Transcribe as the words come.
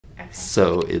Okay.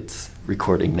 So it's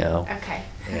recording now. Okay.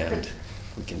 And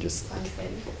we can just Sounds good.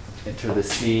 enter the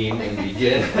scene and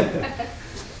begin.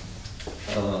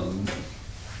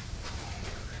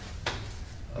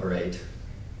 All right.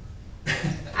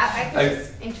 I can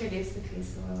just introduce the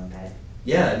piece a little bit.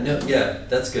 Yeah,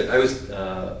 that's good.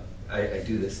 I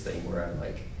do this thing where I'm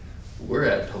like, we're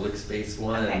at Public Space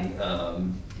One, Okay.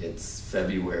 and it's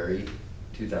February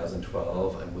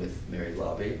 2012. I'm with Mary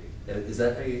Laube. Is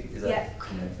that Yeah.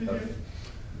 correct? Mhm. Okay.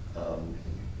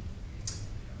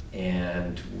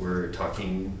 And we're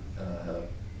talking,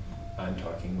 I'm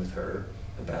talking with her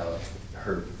about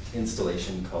her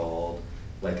installation called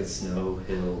Like a Snow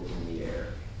Hill in the Air.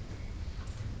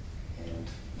 And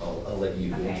I'll let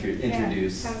you Okay.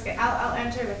 introduce. Yeah, sounds good. I'll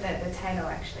enter with the title,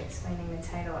 actually, explaining the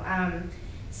title.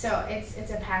 So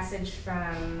it's a passage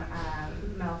from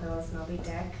Melville's Moby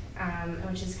Dick,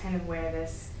 which is kind of where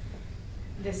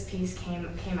this piece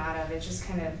came out of. It's just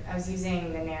kind of, I was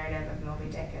using the narrative of Moby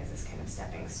Dick as this kind of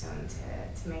stepping stone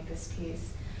to make this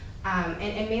piece. And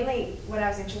mainly what I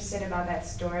was interested about that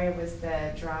story was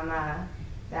the drama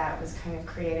that was kind of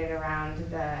created around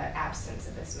the absence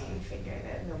of this main figure,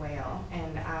 the whale.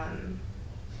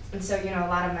 And so, a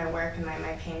lot of my work and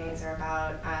my paintings are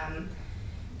about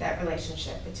that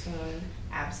relationship between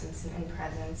absence and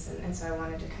presence, and so I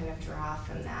wanted to kind of draw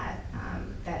from that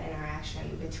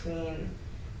interaction between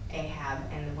Ahab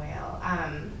and the whale.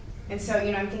 And so,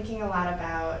 I'm thinking a lot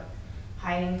about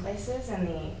hiding places and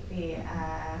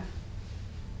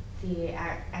the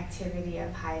activity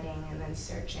of hiding and then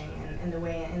searching, and the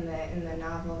way in the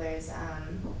novel there's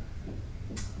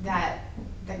that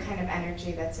the kind of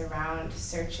energy that's around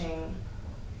searching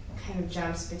kind of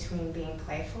jumps between being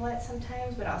playful at some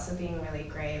times, but also being really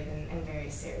grave and very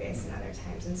serious in other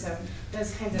times. And so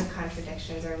those kinds of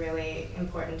contradictions are really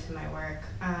important to my work.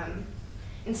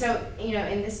 And so,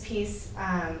 in this piece,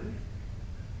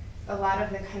 a lot of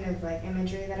the kind of like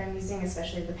imagery that I'm using,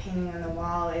 especially the painting on the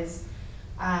wall, is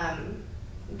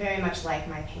very much like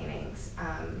my paintings.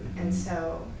 And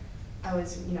so I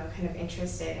was, kind of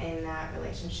interested in that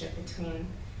relationship between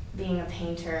being a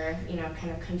painter,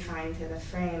 kind of confined to the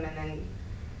frame, and then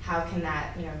how can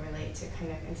that, relate to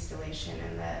kind of installation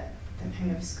and the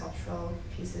kind of sculptural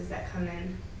pieces that come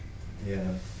in.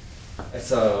 Yeah. I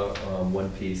saw one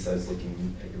piece, I was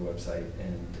looking at your website,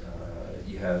 and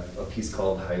you have a piece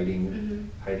called Hiding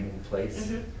Place.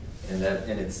 Mm-hmm.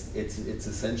 And it's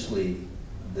essentially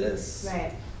this.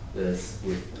 Right. This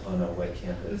on a white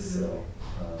canvas. Mm-hmm. So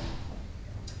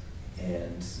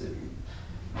and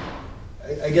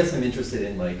I guess I'm interested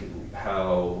in like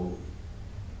how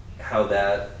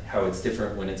it's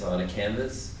different when it's on a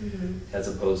canvas, mm-hmm. as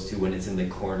opposed to when it's in the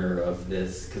corner of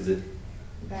this, because it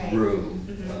Right. room.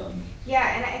 Mm-hmm.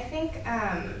 Yeah, and I think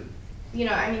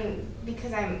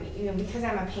because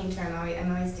I'm a painter,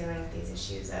 I'm always dealing with these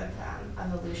issues of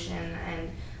evolution, and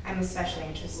I'm especially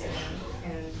interested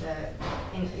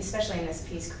especially in this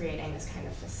piece, creating this kind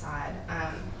of facade.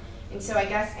 And so I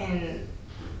guess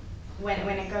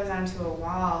when it goes onto a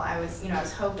wall, I was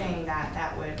hoping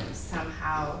that would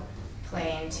somehow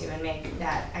play into and make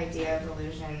that idea of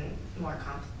illusion more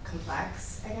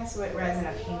complex, I guess. Whereas in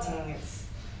a painting,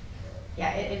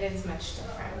 it is much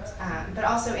different. But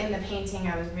also in the painting,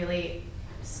 I was really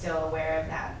still aware of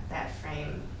that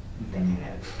frame, the kind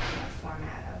of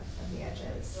format of the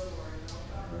edges.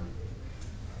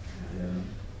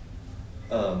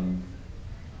 Yeah.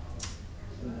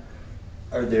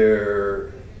 Are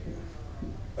there?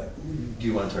 Do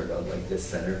you want to talk about like this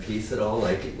centerpiece at all?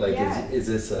 Like Yeah. is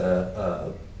this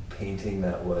a painting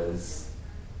that was?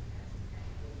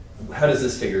 How does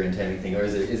this figure into anything, or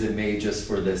is it made just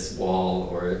for this wall,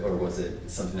 or was it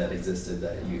something that existed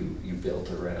that you built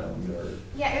around, or?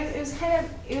 Yeah, it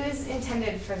was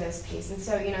intended for this piece, and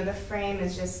so the frame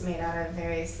is just made out of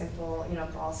very simple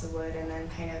balsa wood, and then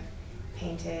kind of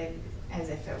painted as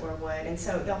if it were wood, and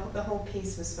so the whole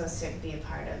piece was supposed to be a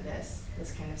part of this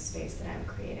kind of space that I'm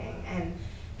creating, and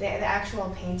the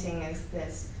actual painting is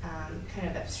this kind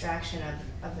of abstraction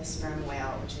of the sperm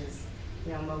whale, which is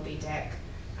Moby Dick.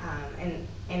 And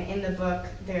in the book,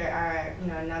 there are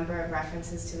a number of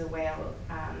references to the whale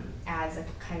as a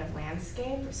kind of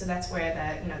landscape. So that's where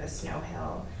the snow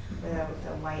hill, or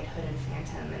the white hooded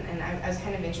phantom, and I was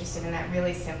kind of interested in that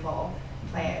really simple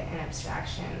play and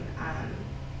abstraction, and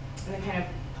the kind of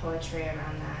poetry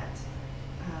around that.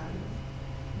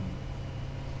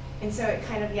 And so it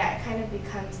kind of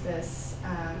becomes this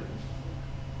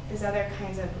other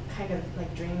kind of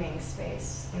like dreaming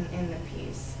space in the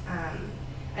piece.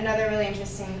 Another really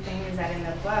interesting thing is that in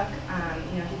the book,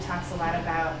 he talks a lot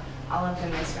about all of the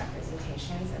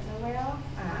misrepresentations of the whale.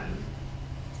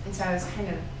 and so I was kind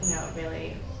of,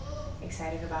 really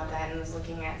excited about that, and was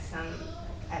looking at some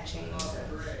etchings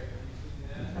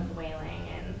of whaling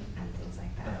and things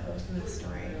like that in the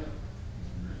story.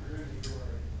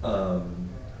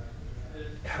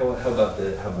 How about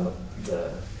the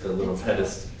little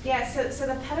pedestal? Yeah, so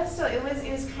the pedestal, it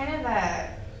was kind of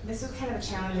this was kind of a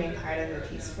challenging part of the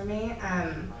piece for me.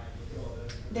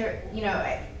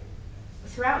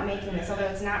 Throughout making this, although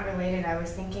it's not related, I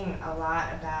was thinking a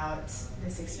lot about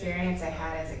this experience I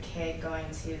had as a kid going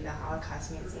to the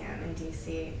Holocaust Museum in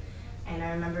DC, and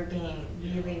I remember being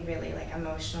really, really like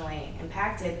emotionally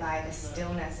impacted by the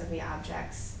stillness of the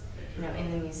objects,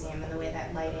 in the museum, and the way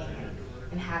that lighting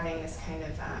and having this kind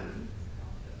of,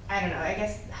 I don't know, I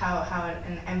guess how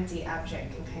an empty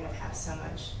object can kind of have so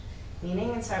much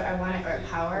meaning, and so I wanted, or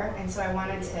power, and so I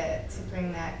wanted to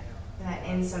bring that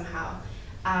in somehow.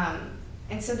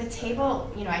 And so the table,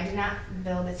 I did not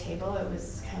build a table, it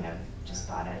was kind of just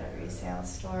bought at a resale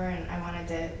store, and I wanted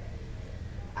to,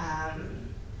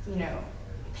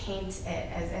 paint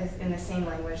it as in the same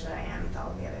language that I am with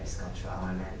all the other sculptural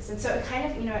elements. And so it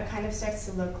kind of, it kind of starts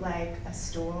to look like a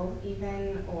stool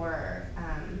even, or,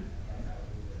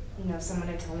 someone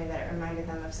had told me that it reminded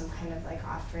them of some kind of like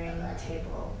offering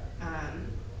table.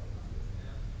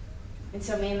 And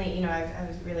so mainly, I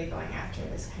was really going after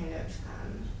this kind of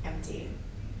empty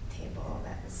table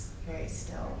that was very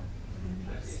still.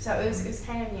 So it was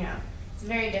kind of, it's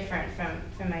very different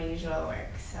from my usual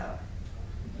work. So.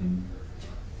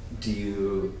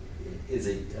 Is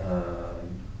it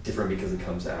different because it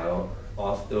comes out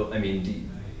off though? I mean,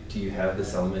 do you have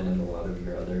this element in a lot of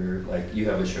your other, like you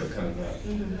have a show coming up?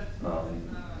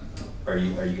 Mm-hmm. Are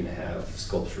you going to have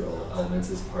sculptural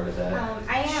elements as part of that?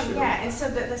 I am, show? Yeah. And so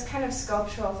this kind of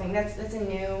sculptural thing, that's a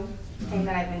new thing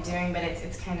that I've been doing, but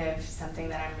it's kind of something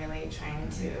that I'm really trying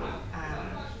to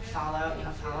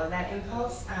follow that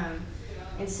impulse.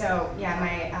 And so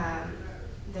my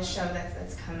the show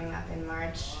that's coming up in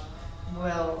March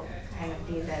will kind of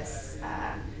be this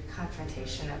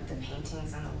confrontation of the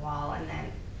paintings on the wall, and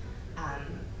then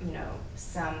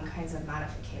some kinds of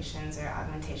modifications or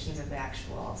augmentations of the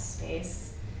actual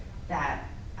space that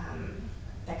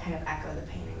kind of echo the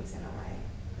paintings in a way.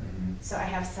 Mm-hmm. So I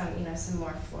have some some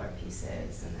more floor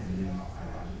pieces, and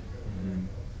then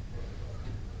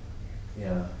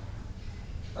yeah,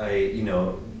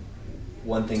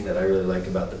 one thing that I really like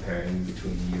about the pairing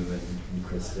between you and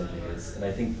Kristen is, and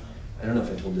I don't know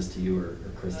if I told this to you or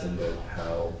Kristen, but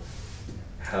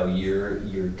how you're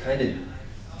kind of,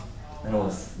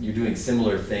 you're doing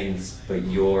similar things, but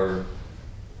you're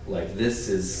like, this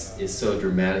is so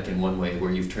dramatic in one way,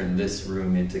 where you've turned this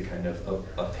room into kind of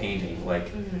a painting,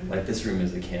 like this room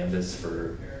is a canvas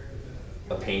for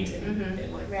a painting,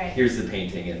 and like right. Here's the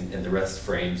painting, and the rest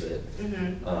frames it,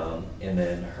 and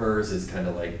then hers is kind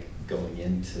of like going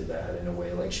into that in a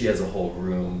way, like she has a whole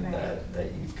room right.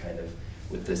 that you've kind of,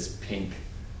 with this pink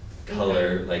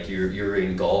color, like you're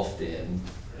engulfed in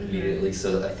immediately.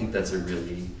 So I think that's a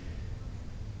really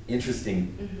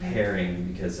interesting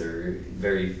pairing, because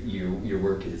they're your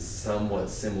work is somewhat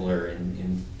similar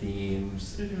in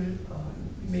themes,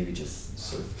 maybe just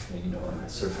sort of on the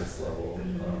surface level,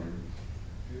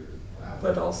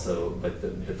 but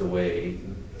the way,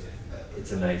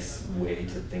 it's a nice way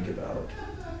to think about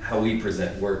how we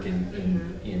present work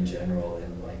in general,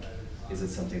 and like, is it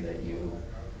something that you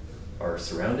are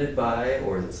surrounded by,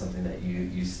 or is it something that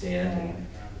you stand in?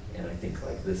 And I think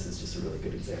like this is just a really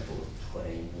good example of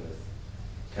playing with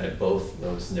kind of both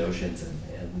those notions,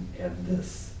 and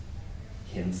this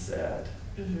hints at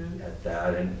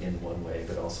that in one way,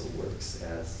 but also works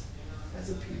as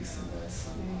a piece in this.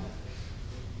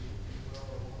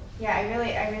 Yeah, I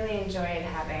really enjoyed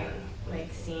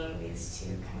seeing these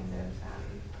two kinds of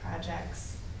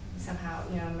projects somehow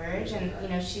merge,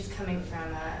 and she's coming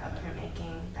from a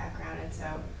printmaking background, and so,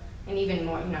 and even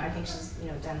more, I think she's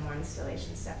done more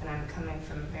installation stuff, and I'm coming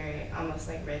from a very almost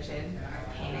like rigid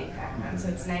painting background, so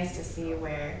it's nice to see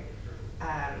where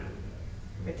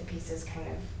the pieces kind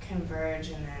of converge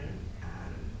and then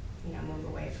move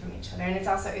away from each other. And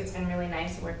it's been really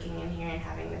nice working in here and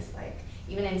having this, like,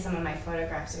 even in some of my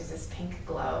photographs, there's this pink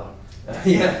glow.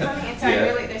 Yeah. And so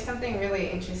there's something really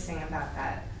interesting about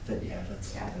that.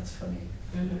 That's funny.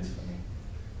 Mm-hmm. That's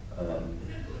funny.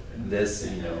 This,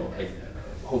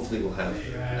 hopefully we'll have,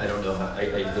 I don't know how, I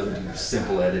don't do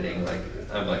simple editing, like,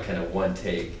 I'm like kind of one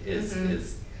take is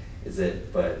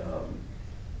it, but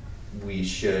we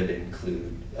should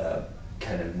include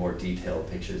kind of more detailed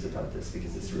pictures about this,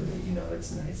 because it's really,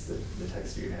 it's nice, the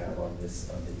texture you have on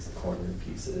these corner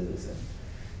pieces,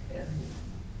 and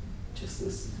just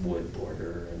this wood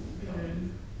border,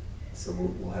 and So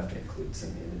we'll have to include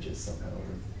some images somehow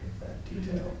with that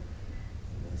detail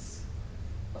in this.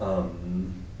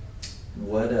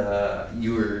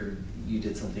 You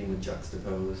did something with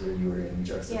Juxtapose, or you were in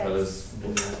Juxtapose.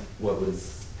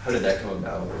 Yes. How did that come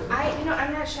about?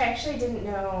 I'm not sure. I actually didn't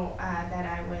know that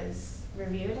I was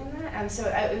reviewed in that. So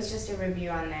it was just a review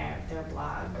on their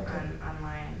blog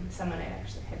online. Someone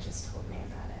had just told me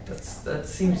about it. That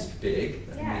seems big.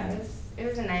 Yeah, it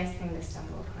was a nice thing to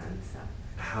stumble upon. So.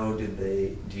 How did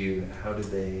they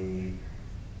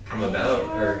come about?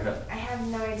 I have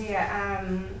no idea.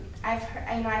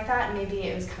 I thought maybe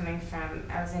it was coming from,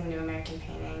 I was in New American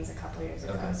Paintings a couple years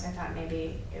ago, so I thought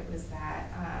maybe it was that.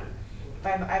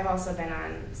 But I've also been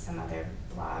on some other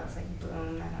blogs, like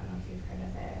Boom, I don't know if you've heard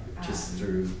of it. Just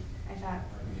through, I thought,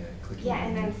 clicking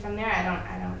and then from there, I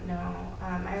don't know.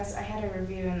 I had a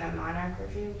review in the Monarch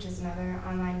Review, which is another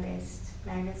online-based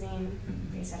magazine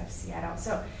based out of Seattle.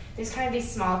 So there's kind of these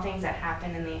small things that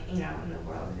happen in the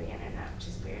world of the internet, which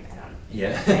is weird.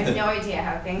 I have no idea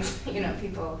how things,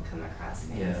 people come across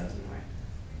things anymore.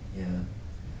 Yeah.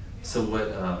 So what,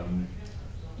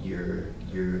 you're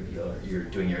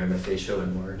doing your MFA show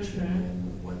in March,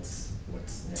 and what's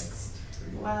next for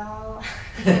you? Well,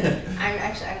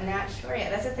 I'm not sure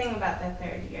yet. That's the thing about the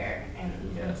third year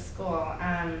in school.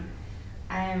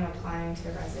 I am applying to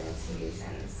residencies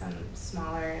and some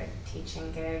smaller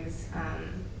teaching gigs,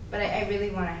 but I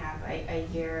really want to have a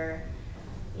year,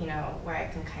 where I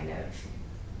can kind of,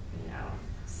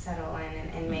 settle in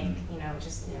and make,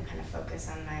 kind of focus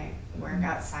on my work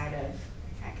outside of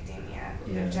academia,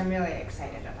 which I'm really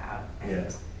excited about, and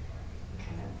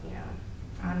kind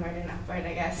of, onward and upward,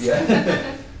 I guess.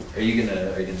 Yeah. Are you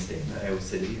gonna stay in Iowa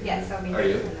City? Yes, I'll be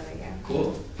here for another year.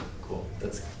 Cool.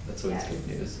 That's always good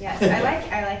news. Yes, I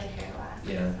like it here a lot.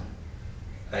 Yeah.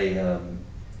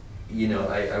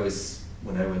 I was,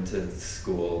 when I went to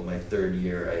school, my third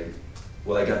year,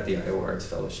 I got the Iowa Arts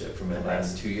Fellowship for my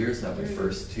last 2 years, not my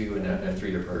first two, and a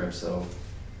 3-year program, so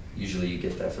usually you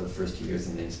get that for the first 2 years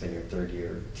and then you spend your third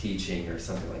year teaching or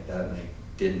something like that, and I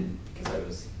didn't because I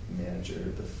was manager,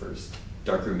 the first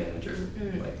darkroom manager,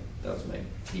 that was my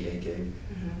TA gig.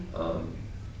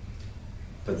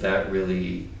 But that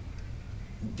really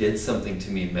did something to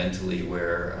me mentally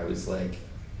where I was like,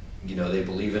 they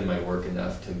believe in my work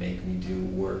enough to make me do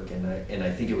work, and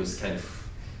I think it was kind of,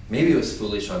 maybe it was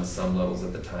foolish on some levels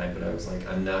at the time, but I was like,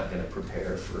 I'm not going to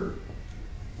prepare for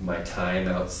my time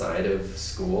outside of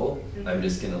school. I'm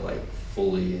just going to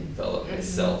fully envelop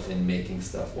myself in making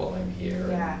stuff while I'm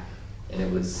here. And it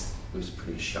was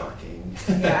pretty shocking.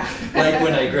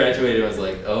 When I graduated, I was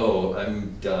like, oh,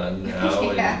 I'm done now,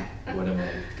 and what am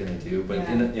I going to do? But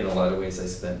in a lot of ways, I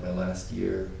spent my last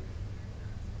year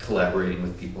collaborating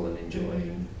with people and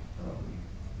enjoying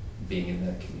being in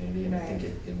that community, and I think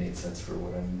it made sense for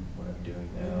what I'm doing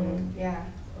now.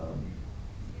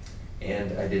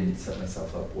 And I didn't set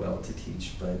myself up well to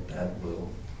teach, but that will,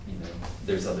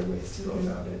 there's other ways to go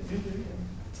about it, and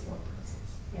it's a long process.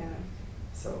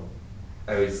 So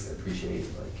I always appreciate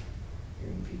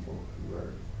hearing people who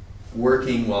are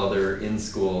working while they're in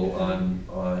school on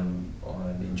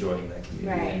enjoying that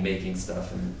community and making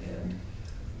stuff, and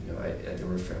there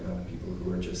were a fair amount of people who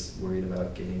were just worried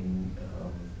about getting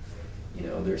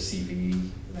their CV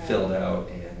filled out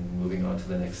and moving on to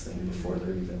the next thing before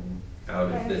they're even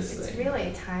out of this thing. It's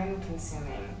really time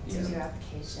consuming to do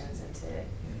applications and to,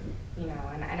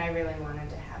 and I really wanted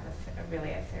to have a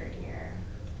third year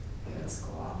in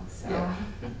school. So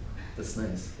that's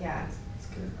nice. That's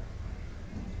good.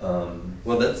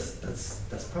 Well,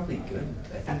 that's probably good.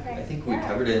 I think we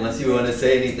covered it. Unless you want to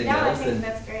say anything else. I think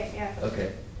that's great.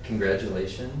 Okay.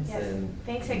 Congratulations. Yes. And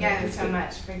thanks again so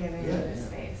much for giving me the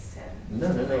space to.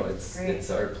 No. It's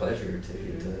our pleasure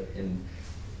to and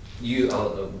you.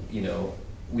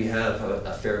 We have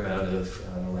a fair amount of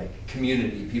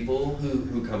community people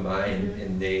who come by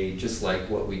and they just like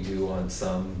what we do on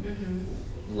some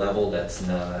level that's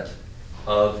not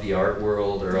of the art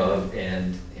world or of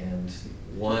and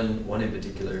one in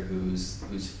particular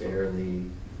who's fairly.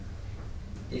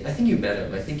 I think you met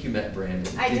him. I think you met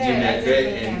Brandon. I did.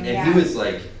 And he was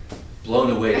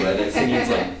blown away by this, and he's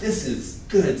like, "This is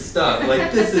good stuff. I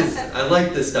like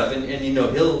this stuff." And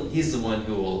he's the one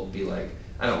who will be like,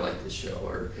 "I don't like this show,"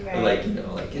 or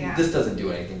this doesn't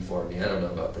do anything for me. I don't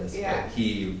know about this. But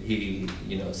he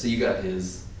so you got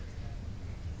his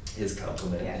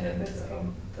compliment, and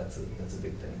that's a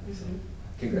big thing. So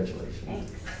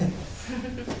congratulations. Thanks.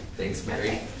 Thanks,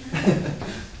 Mary.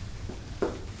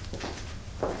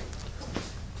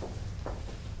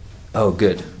 Oh,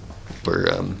 good. We're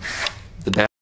the